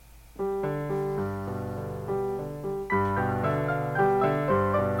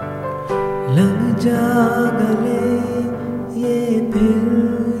जा गले ये फिर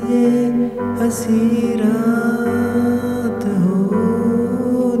ये हंसी रात हो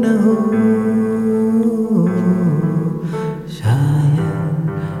न हो, शायद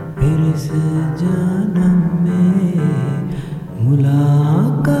फिर इस जन्म में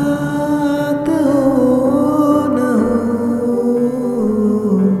मुलाकात हो न हो।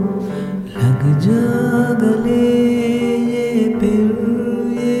 लग जा गले ये फिर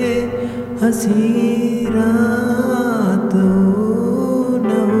ये हंसी रात हो न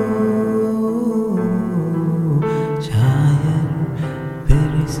हो, शायद फिर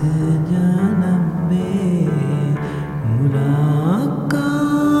इस जन्म में मुलाकात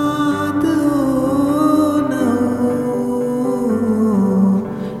हो न हो।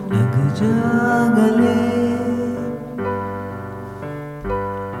 लग जा गले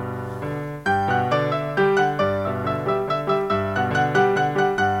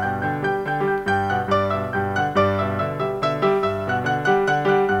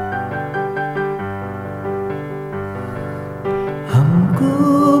हमको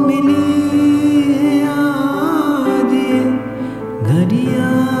मिली है आज ये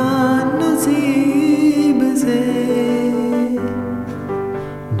घड़ियां नसीब से,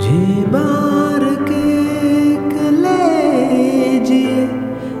 जे बार के कलेजिए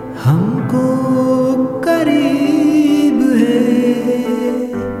हमको करीब है।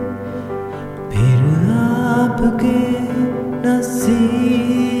 फिर आपके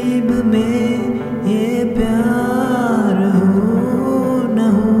नसीब में ये प्यार हो न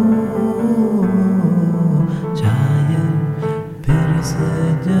हो, शायद फिर इस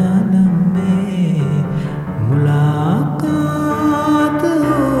जन्म में मुलाकात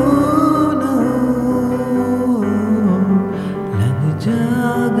हो न हो। लग जा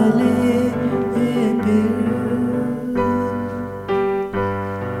गले ये फिर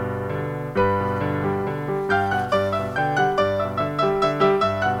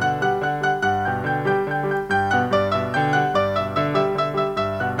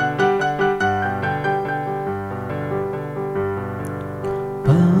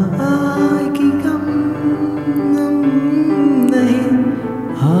आएगी गम नहीं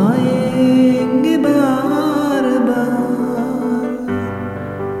आएंगे बार बार,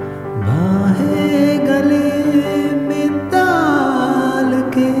 बाहें गले में डाल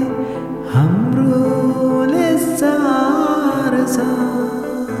के हम रोले सार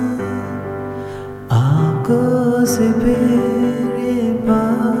सार। आंखों से फेरे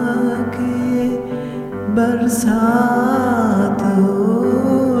पाके बरसात हो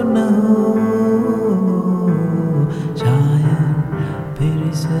न हो, शायद फिर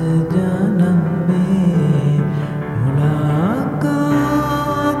इस जन्म में मुलाकात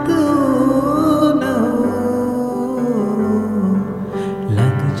हो न हो।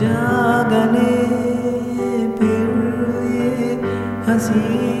 लग जा गले फिर ये हंसी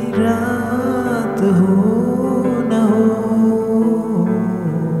रात हो न हो,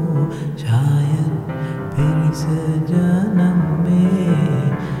 शायद फिर इस जन्म में